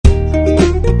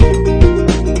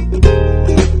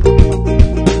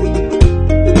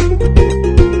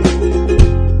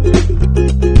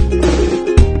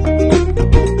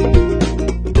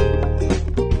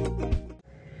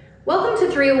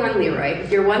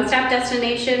one-stop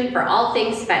destination for all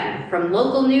things Fenton, from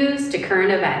local news to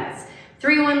current events.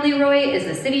 301 Leroy is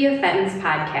the City of Fenton's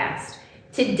podcast.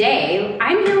 Today,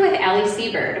 I'm here with Allie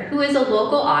Siebert, who is a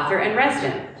local author and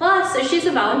resident. Plus, she's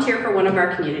a volunteer for one of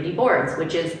our community boards,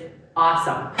 which is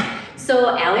awesome.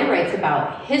 So Allie writes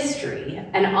about history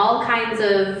and all kinds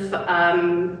of,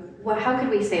 how could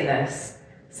we say this?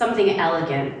 Something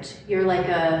elegant. You're like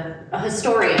a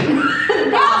historian. That's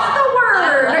the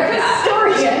word! A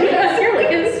historian. Yes, you're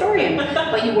like a historian.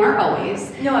 But you weren't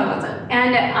always. No, I wasn't.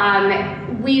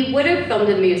 And we would have filmed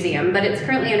in the museum, but it's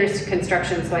currently under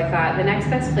construction, so I thought the next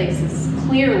best place is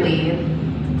clearly,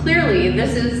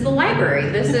 this is the library.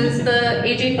 This is the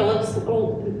A.J. Phillips,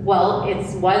 well, it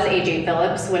was A.J.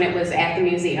 Phillips when it was at the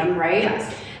museum, right?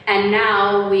 Yes. And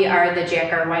now we are the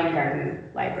Jack R. Weingarten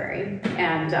Library.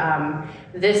 And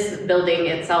this building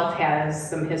itself has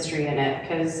some history in it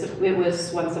because it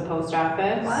was once a post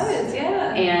office. It was,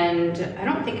 yeah. And I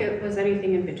don't think it was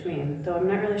anything in between, though I'm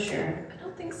not really sure. I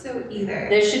don't think so either.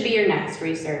 This should be your next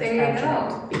research there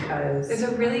project. Because there's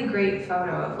a really great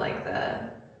photo of like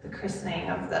the christening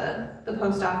of the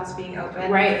post office being open.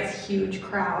 Right. It's a huge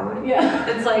crowd. Yeah.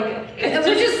 It's like it's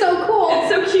just so cool. It's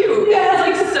so cute. Yeah.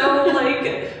 It's like so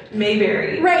like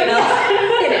Mayberry. Right. You know?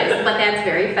 It is, but that's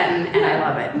very Fenton and I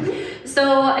love it.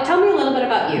 So tell me a little bit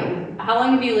about you. How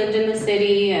long have you lived in the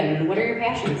city and what are your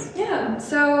passions? Yeah,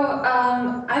 so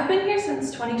I've been here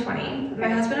since 2020. My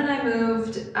husband and I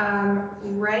moved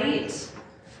right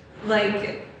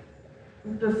like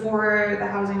before the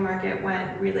housing market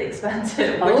went really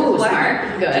expensive. Oh, smart.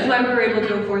 Good. Which is why we were able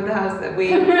to afford the house that we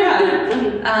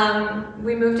had.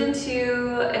 We moved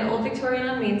into an old Victorian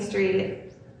on Main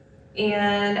Street,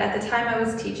 and at the time I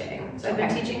was teaching. So I've been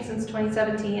teaching since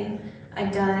 2017.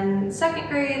 I've done second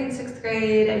grade and sixth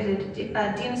grade. I did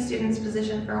a Dean of Students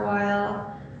position for a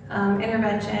while,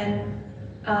 intervention,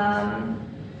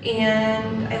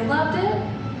 and I loved it.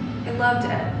 But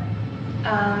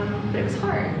it was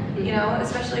hard, you know,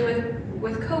 especially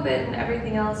with COVID and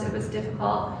everything else, it was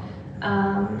difficult.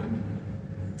 And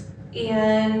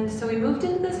so we moved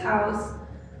into this house.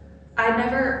 I'd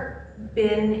never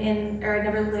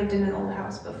lived in an old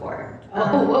house before.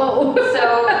 Whoa.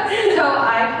 So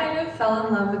I kind of fell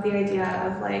in love with the idea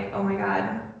of like, oh my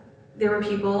God, there were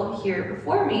people here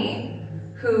before me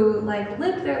who like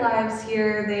lived their lives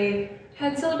here. They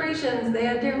had celebrations, they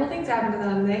had terrible things happen to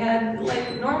them, they had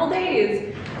like normal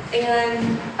days.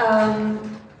 And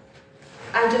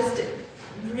I just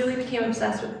really became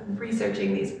obsessed with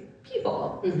researching these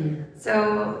people. Mm-hmm.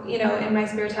 So, you know, in my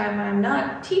spare time when I'm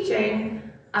not teaching,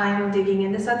 I'm digging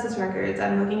into census records,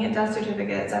 I'm looking at death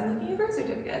certificates, I'm looking at birth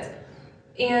certificates.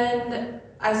 And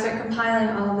I start compiling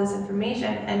all of this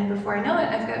information, and before I know it,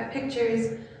 I've got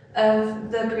pictures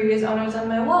of the previous owners on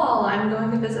my wall. I'm going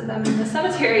to visit them in the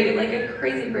cemetery like a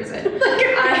crazy person. Okay,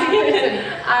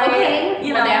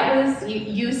 you well, know, that was,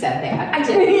 you said that. I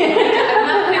did.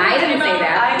 I didn't say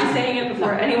that. I'm saying it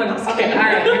before anyone else can. Okay, all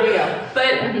right, here we go.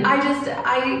 But I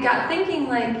got thinking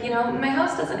like, you know, my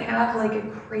house doesn't have like a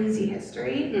crazy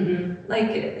history. Mm-hmm.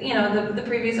 Like, you know, the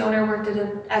previous owner worked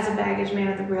as a baggage man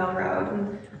at the railroad,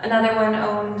 and another one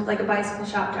owned like a bicycle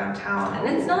shop downtown.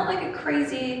 And it's not like a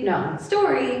crazy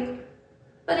story,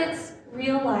 but it's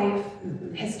real life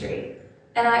history.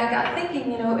 And I got thinking,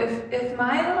 you know, if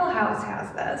my little house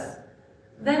has this,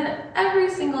 then every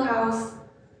single house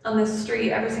on this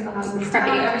street, every single house in this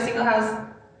town, every single house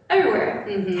everywhere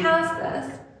has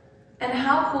this. And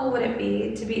how cool would it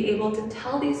be to be able to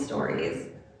tell these stories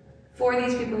for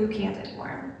these people who can't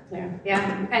anymore?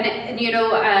 Yeah. And you know,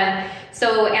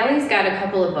 so Allie's got a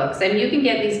couple of books, and you can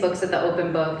get these books at the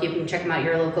Open Book. You can check them out at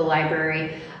your local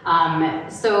library.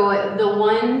 So the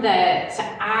one that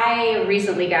I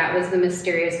recently got was The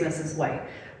Mysterious Mrs. White,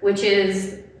 which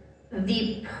is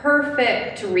the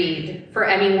perfect read for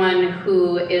anyone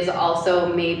who is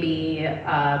also maybe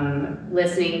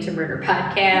listening to murder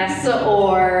podcasts,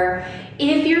 or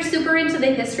if you're super into the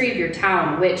history of your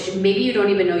town, which maybe you don't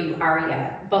even know you are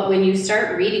yet, but when you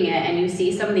start reading it and you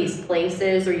see some of these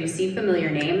places or you see familiar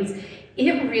names,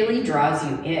 it really draws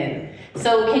you in.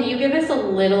 So can you give us a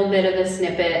little bit of a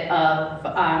snippet of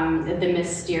The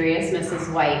Mysterious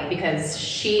Mrs. White, because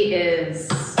she is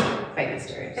quite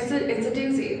mysterious. It's a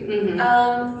doozy.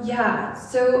 Mm-hmm. Yeah,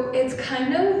 so it's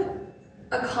kind of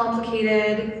a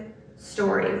complicated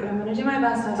story, but I'm going to do my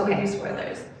best not to give you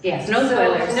spoilers. Yes, no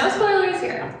spoilers. No spoilers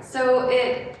here. So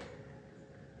it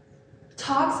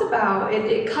talks about,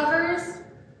 it covers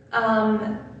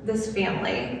this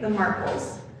family, the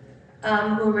Marples,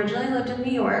 who originally lived in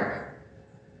New York.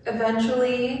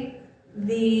 Eventually,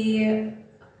 the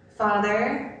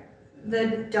father, the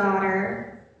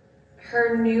daughter,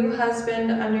 her new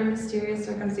husband under mysterious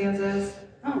circumstances.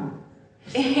 Oh.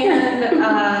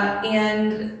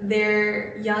 And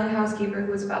their young housekeeper,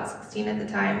 who was about 16 at the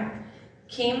time,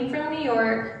 came from New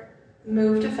York,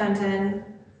 moved to Fenton,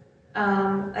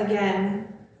 again,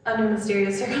 under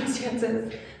mysterious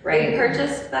circumstances. Right. They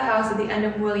purchased the house at the end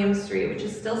of William Street, which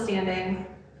is still standing.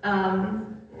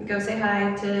 Go say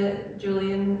hi to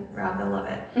Julie and Rob, they'll love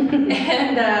it.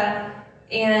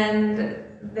 And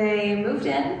they moved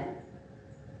in,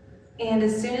 and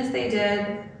as soon as they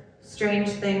did, strange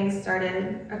things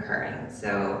started occurring.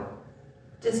 So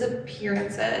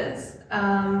disappearances,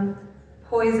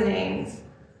 poisonings,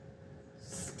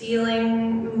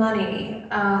 stealing money,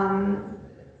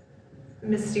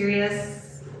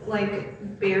 mysterious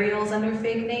burials under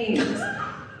fake names.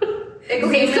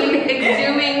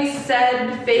 Exhuming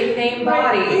said fake name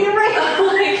body.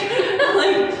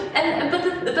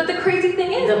 But the crazy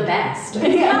thing is, the best.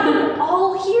 It's happened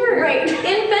all here. Right. In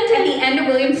Fenton. At the end of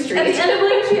William Street. At the end of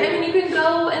William Street. I mean, you can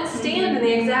go and stand in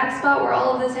the exact spot where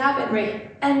all of this happened.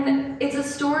 Right. And it's a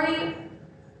story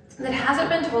that hasn't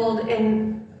been told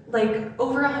in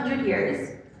over 100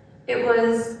 years.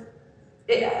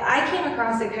 I came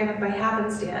across it kind of by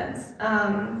happenstance.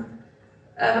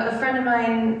 A friend of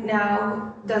mine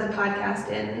now does a podcast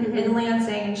in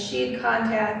Lansing, and she had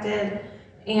contacted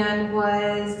and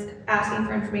was asking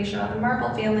for information about the Marple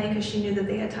family because she knew that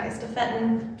they had ties to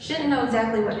Fenton. She didn't know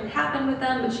exactly what had happened with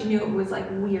them, but she knew it was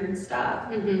weird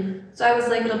stuff. So I was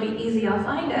like, it'll be easy, I'll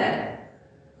find it.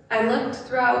 I looked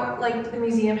throughout, the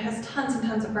museum has tons and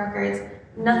tons of records,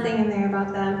 nothing in there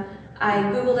about them. I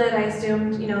Googled it, I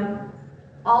assumed,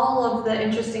 all of the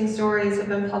interesting stories have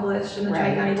been published in the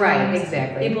Tri-County Times. Right,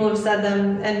 exactly. People have said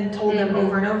them and told them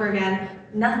over and over again.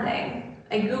 Nothing.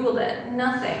 I Googled it.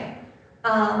 Nothing.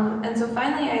 And so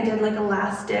finally I did a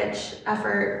last-ditch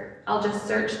effort. I'll just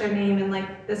search their name in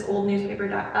this old newspaper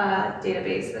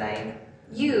database that I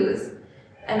use.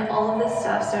 And all of this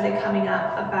stuff started coming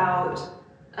up about,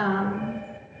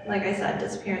 like I said,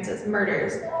 disappearances,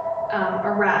 murders,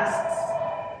 arrests,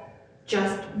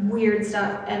 just weird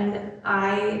stuff, and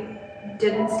I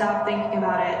didn't stop thinking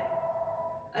about it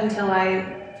until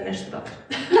I finished the book.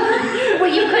 Well,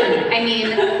 you couldn't. I mean,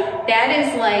 that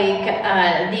is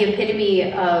the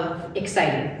epitome of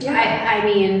exciting. Yeah. I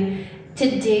mean, to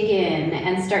dig in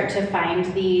and start to find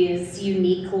these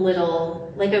unique little,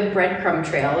 a breadcrumb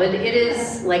trail. It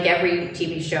is like every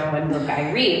TV show and book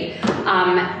I read.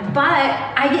 But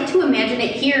I get to imagine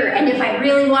it here, and if I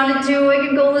really wanted to, I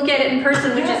can go look at it in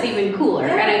person, which is even cooler.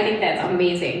 Yeah. And I think that's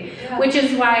amazing. Yeah. Which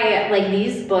is why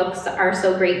these books are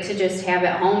so great to just have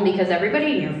at home, because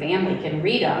everybody in your family can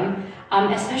read them,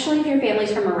 especially if your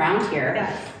family's from around here.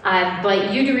 Yes.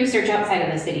 But you do research outside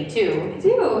of the city too. I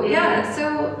do, yeah.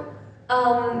 So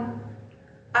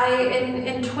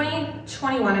in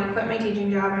 2021, I quit my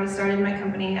teaching job and I started my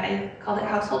company. I called it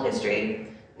Household History,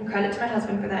 and credit to my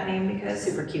husband for that name because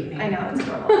super cute name. I know, it's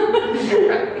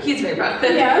adorable. He's very proud of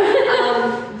it. Yeah.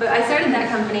 But I started that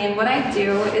company, and what I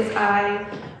do is I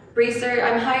research.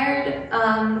 I'm hired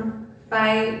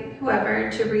by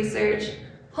whoever to research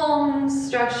homes,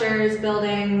 structures,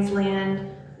 buildings, land,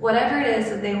 whatever it is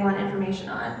that they want information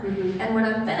on. And when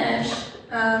I'm finished,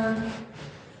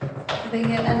 they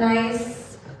get a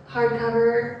nice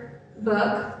hardcover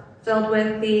book filled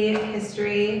with the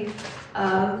history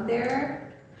of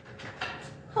their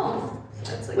home.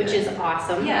 So that's which is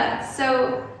awesome. Yeah.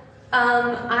 So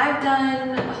I've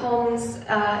done homes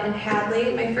in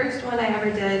Hadley. My first one I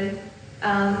ever did,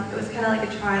 it was kind of like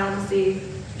a trial to see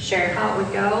how it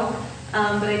would go.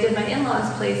 But I did my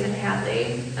in-laws' place in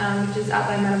Hadley, which is out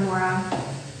by Metamora.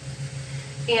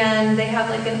 And they have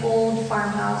an old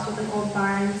farmhouse with an old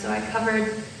barn, so I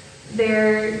covered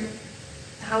their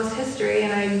house history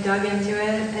and I dug into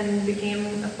it and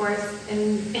became, of course,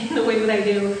 in the way that I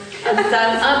do,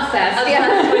 obsessed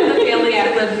with the families who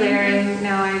lived there, and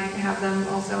now I have them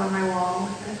also on my wall.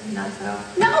 Not so.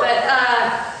 No! But,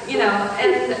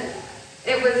 and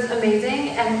it was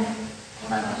amazing, and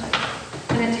hold on, I'll show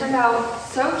you. And it turned out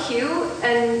so cute,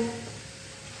 and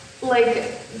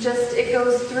it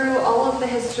goes through all of the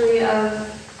history of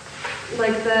the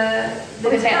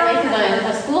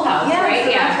schoolhouse, yeah, right?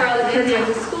 So that's where all the kids went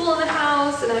to school in the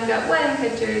house, and I've got wedding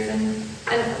pictures and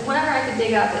whatever I could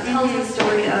dig up, it tells the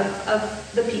story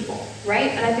of the people,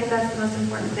 right? And I think that's the most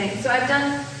important thing. So I've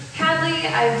done Hadley,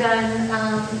 I've done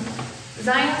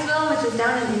Zionsville, which is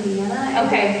down in Indiana.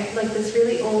 Okay. And this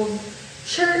really old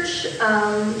church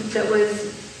that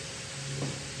was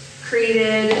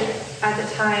created at the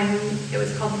time. It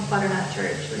was called the Butternut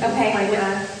Church, which is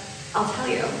I'll tell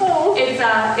you. Oh. It's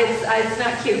not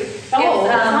cute. Oh, it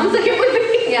sounds like it would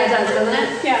be. Yeah, it does, doesn't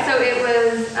it? Yeah. So it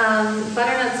was,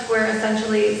 butternuts were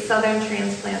essentially Southern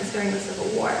transplants during the Civil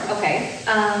War. Okay.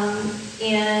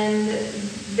 And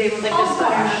they were Like called the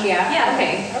squash, butternuts. yeah. Yeah.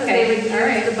 Okay, Because okay. they would use All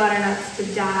right. the butternuts to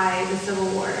dye the Civil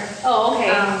War. Oh,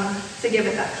 okay. To give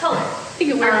it that color.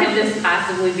 Where could this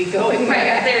possibly be going?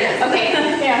 Right, there it is. Okay.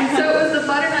 Yeah. So it was the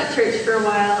butternut church for a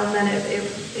while, and then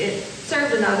it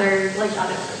served other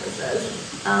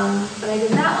purposes. But I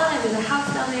did that one. I did a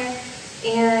house down there,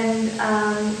 and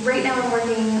right now I'm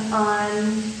working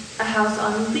on a house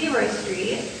on Leroy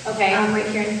Street. Okay. Right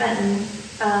here in Fenton.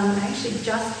 I actually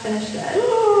just finished it.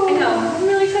 I know. I'm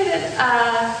really excited.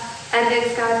 And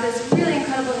it's got this really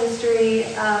incredible history.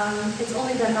 It's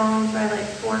only been owned by like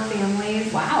 4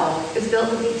 families. Wow. It was built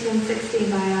in 1860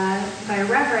 by a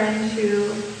reverend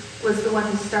who was the one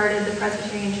who started the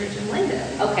Presbyterian Church in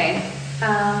Linden. Okay.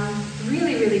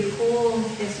 Really, really cool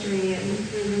history. And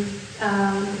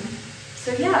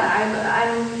so yeah,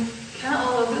 I'm kind of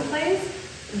all over the place.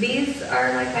 These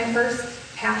are like my first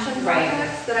passion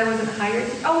projects that I wasn't hired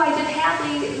to. Oh, I did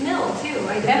Hadley Mill too.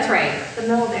 I did the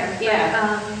mill there.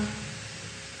 Yeah. But,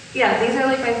 yeah, these are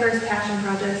like my first passion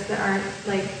projects that aren't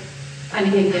like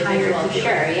I'm being hired to do.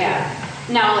 Sure, yeah.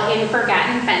 Now, in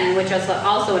Forgotten Fenton, which is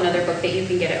also another book that you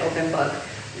can get at Open Book,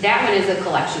 that one is a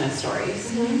collection of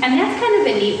stories. Mm-hmm. And that's kind of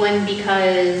a neat one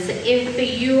because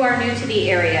if you are new to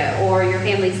the area or your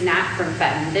family's not from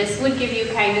Fenton, this would give you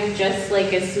kind of just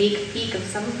like a sneak peek of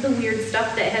some of the weird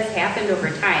stuff that has happened over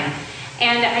time.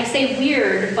 And I say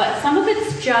weird, but some of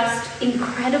it's just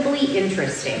incredibly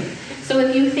interesting. So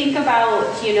if you think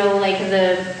about, you know, like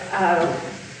a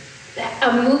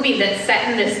movie that's set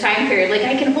in this time period, like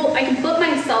I can put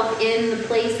myself in the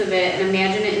place of it and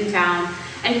imagine it in town.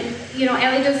 And, you know,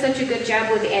 Allie does such a good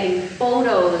job with adding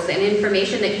photos and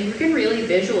information that you can really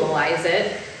visualize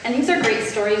it. And these are great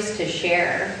stories to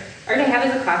share or to have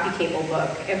as a coffee table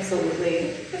book.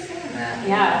 Absolutely.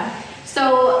 Yeah.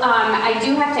 So I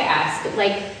do have to ask,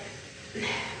 like,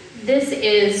 this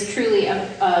is truly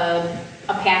a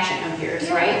passion of yours,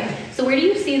 right? So where do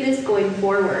you see this going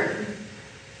forward?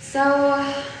 So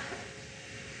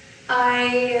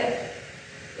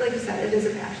like you said, it is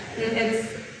a passion.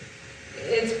 Mm-hmm.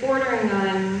 It's bordering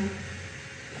on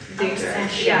dangerous.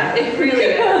 Obsession. Yeah, it really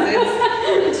is.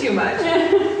 It's too much.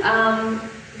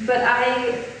 But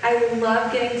I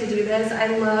love getting to do this. I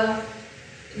love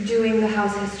doing the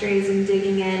house histories and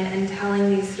digging in and telling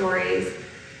these stories.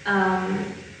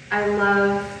 I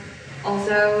love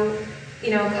also,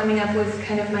 you know, coming up with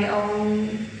kind of my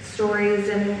own stories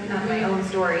and not my own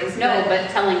stories. No, but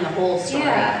telling the whole story.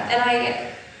 Yeah, and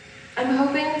I'm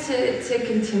hoping to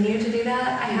continue to do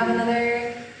that. I have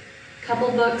another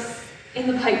couple books in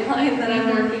the pipeline that I'm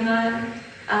working on.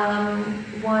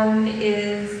 One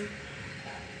is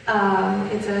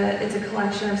it's a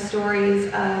collection of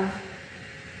stories of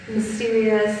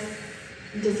mysterious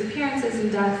disappearances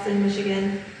and deaths in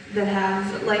Michigan that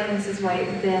have, like Mrs.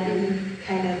 White, been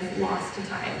kind of lost to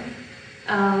time.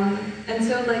 And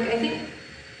so, like, I think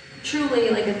truly,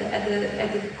 like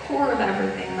at the core of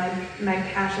everything, my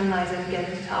passion lies in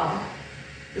getting to tell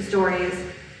the stories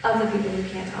of the people who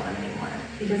can't tell them anymore.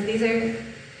 Because these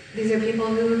are people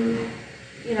who,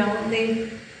 you know,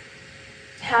 they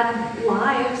had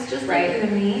lives just like you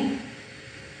and me.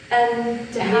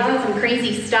 And to have some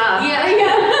crazy stuff. Yeah.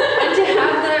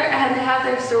 And to have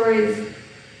their stories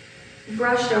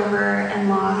brushed over and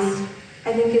lost,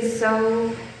 I think is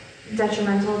so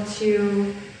detrimental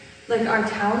to like our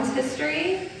town's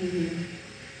history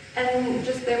and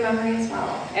just their memory as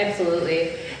well.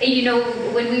 Absolutely. And you know,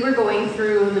 when we were going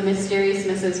through the mysterious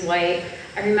Mrs. White,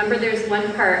 I remember there's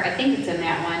one part, I think it's in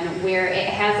that one, where it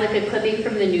has like a clipping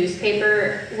from the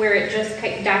newspaper where it just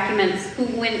documents who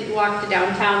walked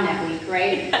downtown that week,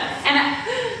 right? And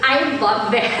I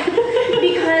love that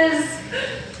because,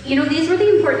 you know, these were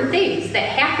the important things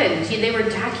that happened. They were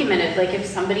documented. Like if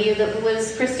somebody that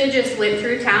was prestigious went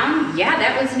through town, yeah,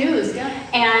 that was news. Yeah.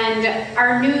 And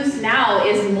our news now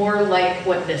is more like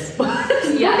what this book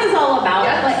is all about.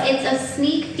 Yes. But it's a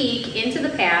sneak peek into the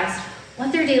past,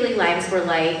 what their daily lives were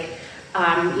like,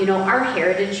 you know, our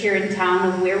heritage here in town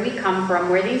of where we come from,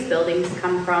 where these buildings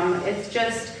come from. It's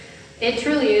just, it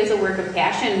truly is a work of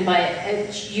passion,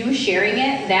 but you sharing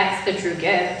it, that's the true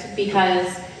gift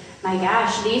because, my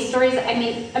gosh, these stories, I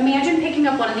mean, imagine picking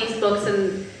up one of these books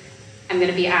and I'm going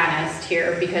to be honest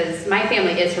here because my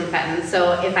family is from Fenton.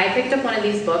 So if I picked up one of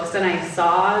these books and I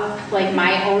saw like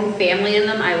my own family in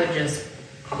them, I would just,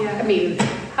 I mean,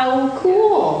 how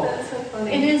cool. That's so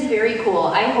funny. It is very cool.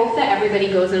 I hope that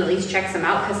everybody goes and at least checks them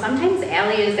out because sometimes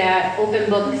Allie is at Open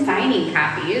Book signing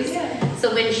copies. Yeah.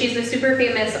 So when she's a super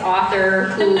famous author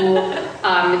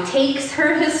who takes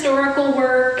her historical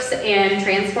works and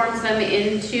transforms them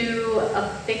into a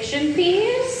fiction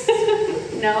piece.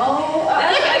 No?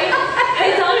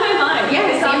 It's on my mind.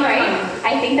 Yeah, it's on my right? mind.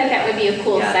 I think that would be a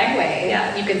cool segue.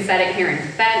 Yeah. You can set it here in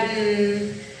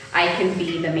Fenton. I can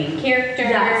be the main character.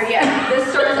 Yes. Yeah. This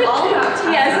story is all about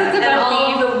Tessa Yes, it's and about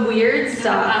all the weird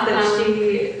stuff that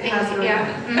she has going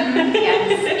on.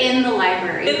 Yes, in the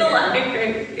library. In the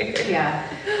library. Yeah.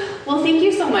 Well, thank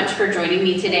you so much for joining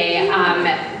me today.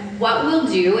 What we'll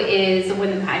do is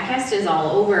when the podcast is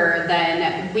all over,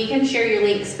 then we can share your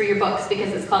links for your books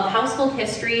because it's called Household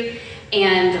History.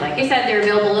 And like I said, they're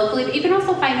available locally, but you can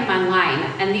also find them online.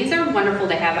 And these are wonderful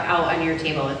to have out on your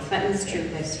table. It's Fenton's True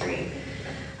History.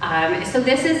 So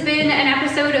this has been an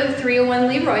episode of 301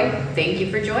 Leroy. Thank you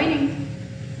for joining.